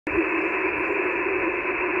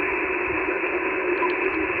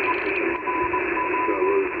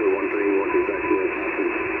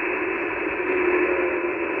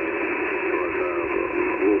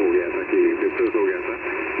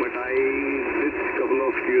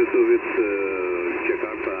with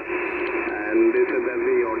Jakarta, and they said that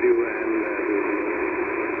the audio and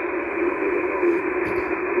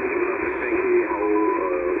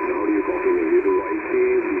how do you copy me? Vu2Yk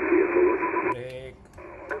Vu2Bqf, over. Break.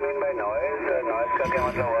 You mean by noise? Noise का क्या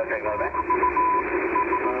मतलब हुआ signal में?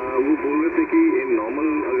 वो बोल रहे थे कि in normal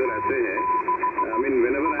अगर ऐसे है, I mean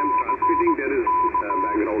whenever I am transmitting there is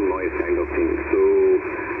background noise kind of thing. So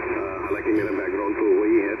हालांकि मेरा background तो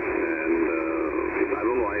वही है, and I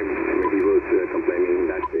don't know why he was complaining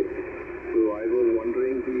that way. So I was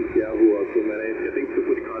wondering कि क्या हुआ, तो मैंने settings पे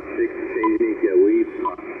कुछ खास change नहीं किया, वही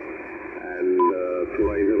था, and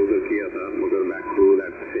थोड़ा इधर उधर किया था, मगर back to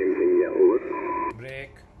that same thing, yeah, over.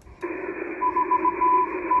 Break.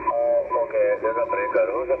 Okay, there's a breaker.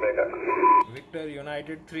 Who's the breaker? Victor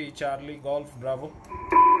United 3 Charlie Golf Bravo.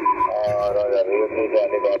 Roger,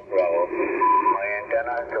 Vu2Yk Vu2Bravo. My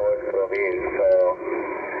antenna is towards Praveen, so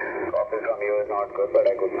copy from you is not good, but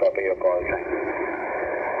I could copy your call sign.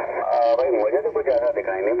 भाई मुझे तो कुछ ऐसा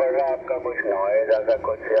दिखाई नहीं पड़ रहा, आपका कुछ नॉइज ऐसा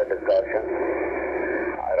कुछ या distortion.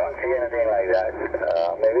 I don't see anything like that.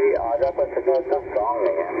 Maybe आज आपका सिग्नल इतना स्ट्रॉन्ग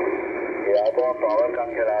नहीं है, या तो आप पावर कम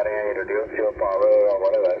चला रहे हैं, reduce your power or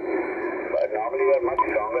whatever. But normally you are much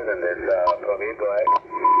stronger than this. Praveen, go ahead.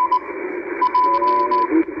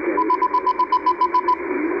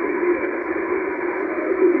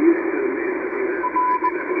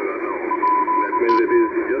 That means it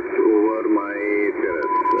is just over my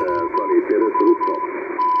terrace, terrace rooftop.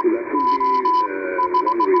 So that could be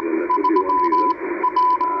one reason.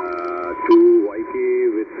 Vu2Yk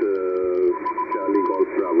with Charlie Golf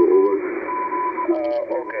Bravo, over.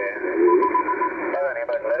 Okay. नहीं,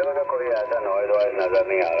 but मेरे को तो कोई ऐसा noise voice नजर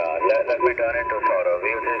नहीं आ रहा. Let me turn it to Saurav.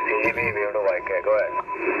 Vu2CGB, Vu2Yk, go ahead.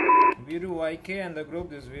 Vu2Yk and the group,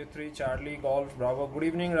 this is Vu3 Charlie Golf Bravo. Good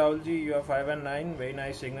evening, Rahulji. You are 5 and 9. Very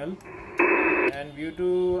nice signal. And Vu2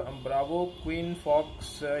 Bravo Queen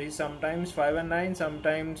Fox is sometimes 5 and 9,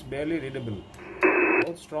 sometimes barely readable.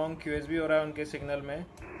 बहुत strong QSB हो रहा है उनके signal में,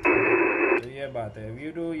 तो ये बात है.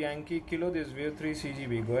 Vu2 Yankee Kilo, this is Vu3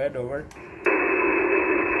 CGB. Go ahead, over.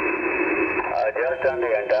 Just turn the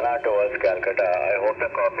antenna towards Calcutta. I hope the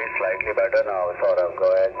copy is slightly better now. Saurav, go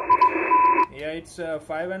ahead. Yeah, it's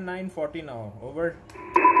 5 and 9, 40 now. Over.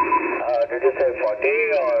 Did you say 40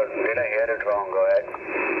 or did I hear it wrong? Go ahead.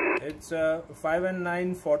 It's 5 and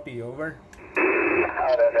 9, 40. Over.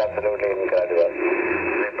 That's absolutely incredible.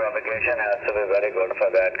 The propagation has to be very good for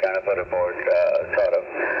that kind of a report, Saurav.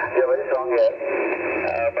 You're very strong here.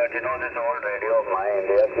 But you know, this old radio of mine,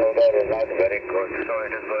 the S-meter is not very good, so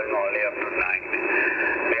it is going only up to 9.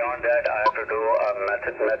 Beyond that, I have to do a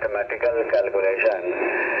mathematical calculation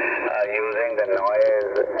using the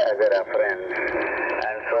noise as a reference,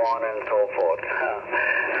 and so on and so forth.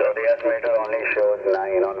 So the S-meter only shows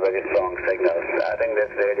 9 on very strong signals. I think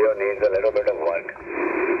this radio needs a little bit of work.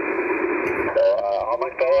 So how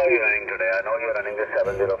much power are you running today? I know you're running the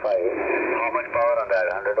 705. How much power on that?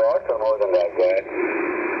 100 watts or more than that? Go ahead.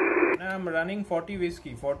 I'm running 40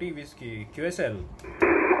 whiskey, QSL.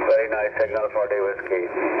 Very nice signal, 40 whiskey.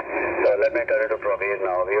 So let me turn it to Praveen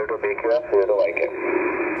now. Vu2Bqf, Vu2Yk.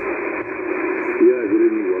 Yeah, good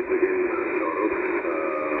evening once again, Saurav.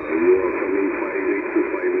 You are coming 58 to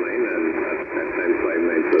 59 and at times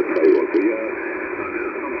 59 plus 5 also. Yeah, there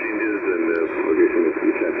are some changes in the propagation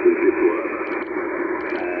which absolutely poor.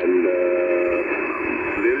 And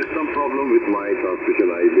there is some problem with my transmission,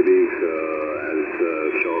 I believe, as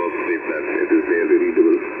Saurav said that it is barely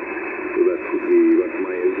readable. So that could be what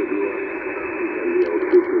my LWR and the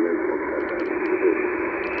output will have got that.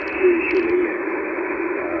 The issue नहीं है.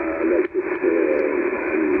 That's it.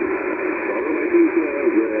 Saurav, I think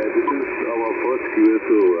this is our first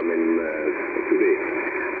QSO, I mean, today.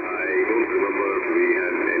 I don't remember we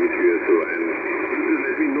had any QSO, and please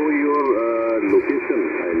let me know your location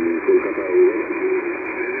in Kolkata, over.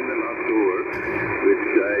 There in the last hour, which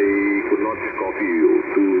I could not copy you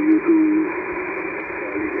to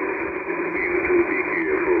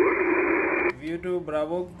Vu2Bqf, over. Vu2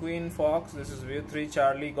 Bravo Queen Fox, this is Vu3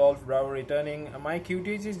 Charlie Golf Bravo returning. My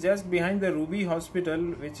QTH is just behind the Ruby Hospital,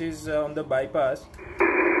 which is on the bypass.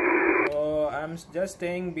 So I'm just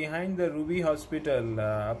staying behind the Ruby Hospital.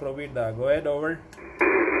 Aprovida, go ahead, over.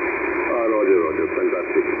 Roger,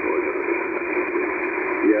 fantastic. Roger.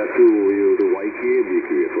 Yeah, to Vu2Yk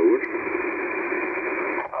Bqf, over.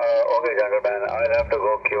 Okay, gentlemen, I'll have to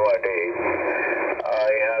go QRT.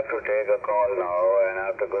 I have to take a call now and I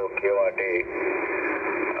have to go QRT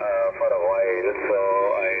for a while, so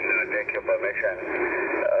I'll take your permission.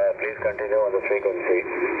 Please continue on the frequency.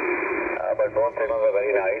 but both signals are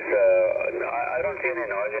very nice. I don't see any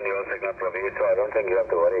noise in your signal, Praveer, so I don't think you have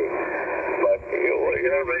to worry. But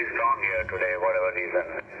you're very strong here today, whatever reason.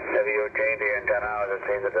 Maybe you change the antenna or you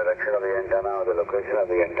change the direction of the antenna or the location of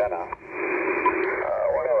the antenna.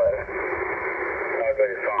 Whatever. Not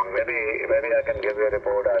very strong. Maybe I can give you a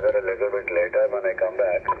report either a little bit later when I come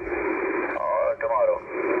back or tomorrow.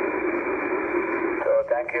 So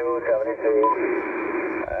thank you, 73.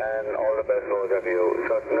 And all the best both of you.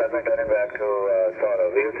 So let me turn it back to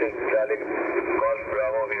Saurav. Vu2Yk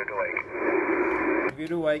Bravo Vu2Yk.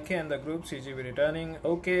 Vu2Yk and the group CGB returning.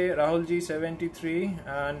 Okay, Rahulji 73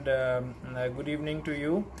 and good evening to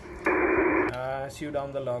you. See you down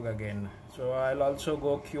the log again. So I'll also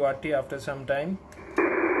go QRT after some time.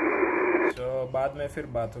 So बाद में फिर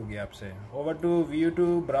बात होगी आपसे. Over to Vu2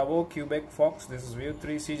 Bravo Quebec Fox. This is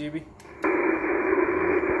Vu3 CGB.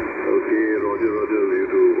 Okay, Roger,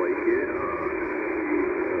 Vu2Yk.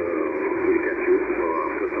 We'll catch you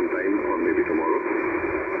after some time or maybe tomorrow.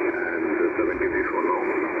 And 73 for now.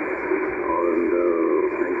 And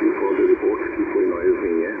thank you for the report. Keep going noise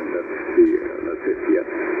me, yeah. That's it, yeah.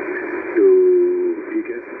 To TK,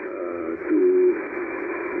 to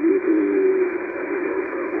Vu2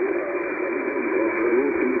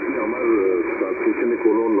 আমার ট্রান্সমিশনে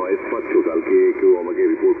কোনো noise পাচ্ছ? কালকে কেউ আমাকে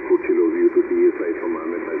report করছিল Vu2DSI from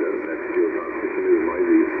Ahmed Nagar that your transmission is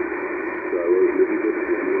noisy. So I was little bit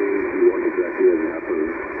wondering what exactly has happened,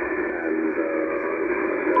 and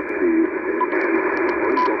that's the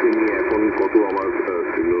on top of me এখন কত আমার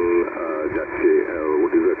signal যাচ্ছে,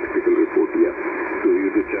 what is the typical report here? So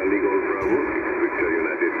Vu2 Charlie Golf Bravo Victor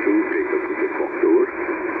United 2 take up to the Fox over.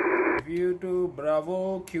 Vu2 Bravo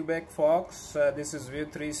Quebec Fox, this is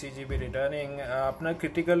Vu3 CGB returning. আপনার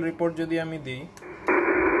critical report যদি আমি দিই,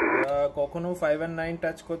 কখনো 5 and 9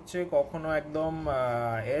 touch করছে, কখনো একদম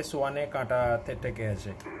S1 এ কাঁটা থেকে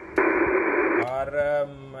আছে। আর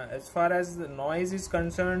as far as noise is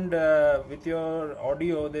concerned, with your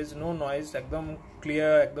audio there is no noise, একদম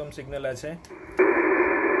ক্লিয়ার, একদম সিগন্যাল আছে।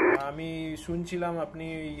 আমি শুনছিলাম আপনি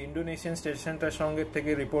ইন্দোনেশিয়ান স্টেশনটার সঙ্গে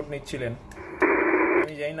থেকে রিপোর্ট নিচ্ছিলেন।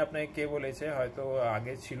 আমি জানি না আপনাকে কে বলেছে, হয়তো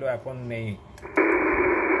আগে ছিল এখন নেই।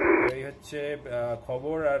 এই হচ্ছে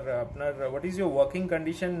খবর। আর আপনার what is your working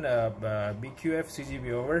condition BQF CGB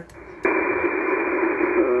over?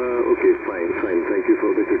 Okay, fine, thank you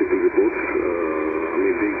for the critical report. আমি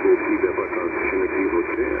দেখবো কি ব্যাপার, ট্রান্সমিশনে কি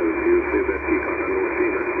হচ্ছে। কি কাটা নড়ছেই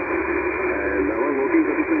না। And our working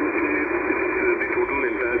condition the total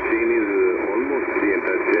entire chain is almost the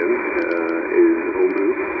entire chain is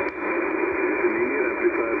homebrew. Linear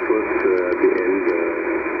amplifier first at the end.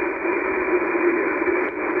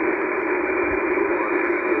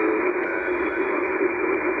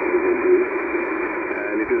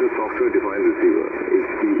 And it is a software-defined receiver.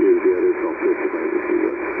 HP is there a software-defined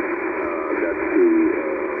receiver. That's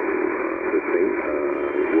the thing,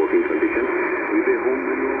 working condition. With a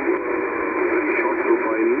homebrew, very short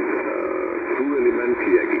profile, 2-element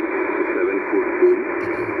TIG, 7-foot boom,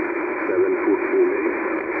 7-foot booming,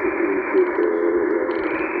 15-foot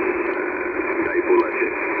dipole আছে,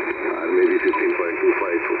 আর maybe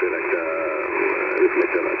 15.25 ফুটের একটা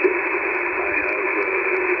reflector আছে. I have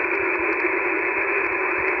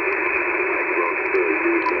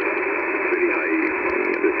very high,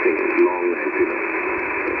 this thing, long antenna.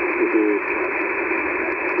 ছোটো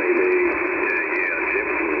সাইডে আছে,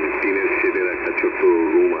 টিনের শেডের একটা ছোট্ট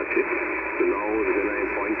রুম আছে. So now when I am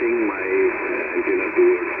pointing my antenna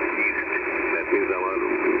towards east, that means আমার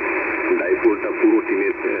ডাইপোলটা পুরো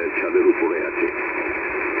টিনের ছাদের উপরে আছে.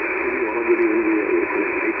 One of the reasons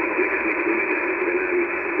when I am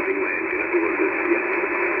putting my antenna towards this, yeah,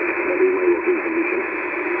 that is my working condition.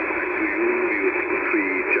 Back to you, Vu2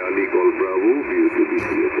 Charlie Golf Bravo,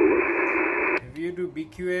 Vu2Bqf over.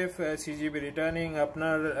 Vu2Bqf CGB returning.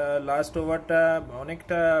 আপনার last ওভারটা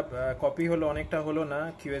অনেকটা copy হলো, অনেকটা হলো না,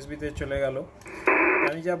 QSB তে চলে গেল।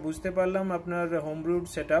 আমি যা বুঝতে পারলাম আপনার হোমব্রুড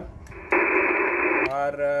সেটআপ,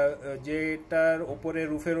 আর যেটার উপরে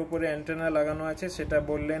রুফের উপরে অ্যান্টেনা লাগানো আছে সেটা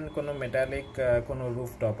বললেন কোনো মেটালিক কোনো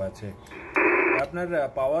রুফটপ আছে। আপনার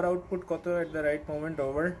পাওয়ার আউটপুট কত at the right moment?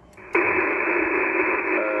 Over.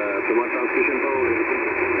 তোমার ট্রান্সমিশনটাও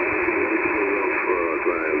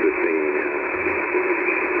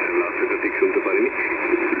ঠিক শুনতে পারিনি।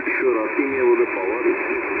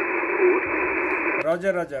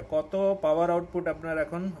 রাজা কত পাওয়ার আউটপুট আপনার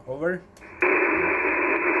এখন? ওভার।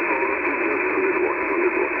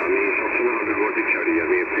 আমি সবসময় 100 ওয়াটই ছাড়ি,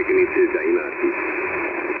 আমি এর থেকে নিচে যাই না আর কি।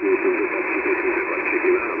 শুনতে পাচ্ছি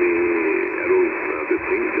কিনা আমি this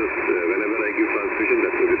thing, just whenever I give transmission,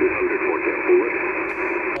 that's what it is, 100 watt. Over.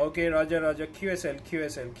 Okay. Okay Roger Roger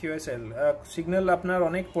QSL signal আপনার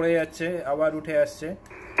অনেক পড়ে যাচ্ছে, আবার উঠে আসছে।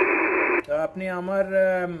 তো আপনি আমার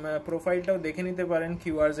প্রোফাইলটাও দেখে নিতে পারেন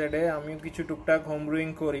QRZ এ, আমিও কিছু টুকটাক হোম ব্রুইং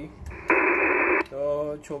করি, তো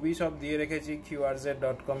ছবি সব দিয়ে রেখেছি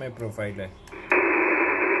QRZ.com এ প্রোফাইলে।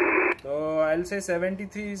 তো I'll say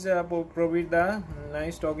 73 is Probir da,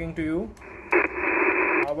 nice talking to you.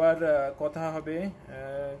 আবার কথা হবে।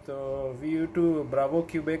 তো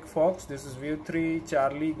Vu2Yk Vu2Bqf, this is Vu2Yk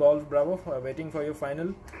Vu2Bqf, waiting for your final.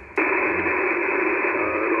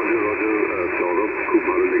 Roger Sourav, খুব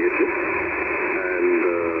ভালো লেগেছে। অ্যান্ড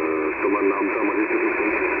তোমার নামটা আমাদের সাথে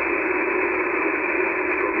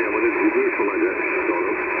তবে আমাদের গ্রুপেও শোনা যায়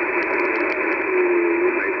Sourav.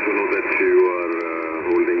 Nice to know that you are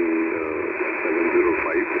holding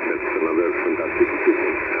 705. That's another fantastic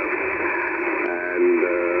achievement to have. And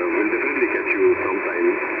we'll definitely catch you sometime,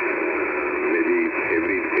 maybe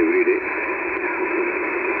every day.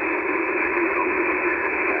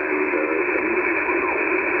 And 7 minutes from now,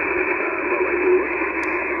 bye-bye, over.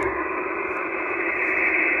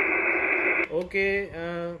 Okay,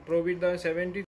 Probir da 70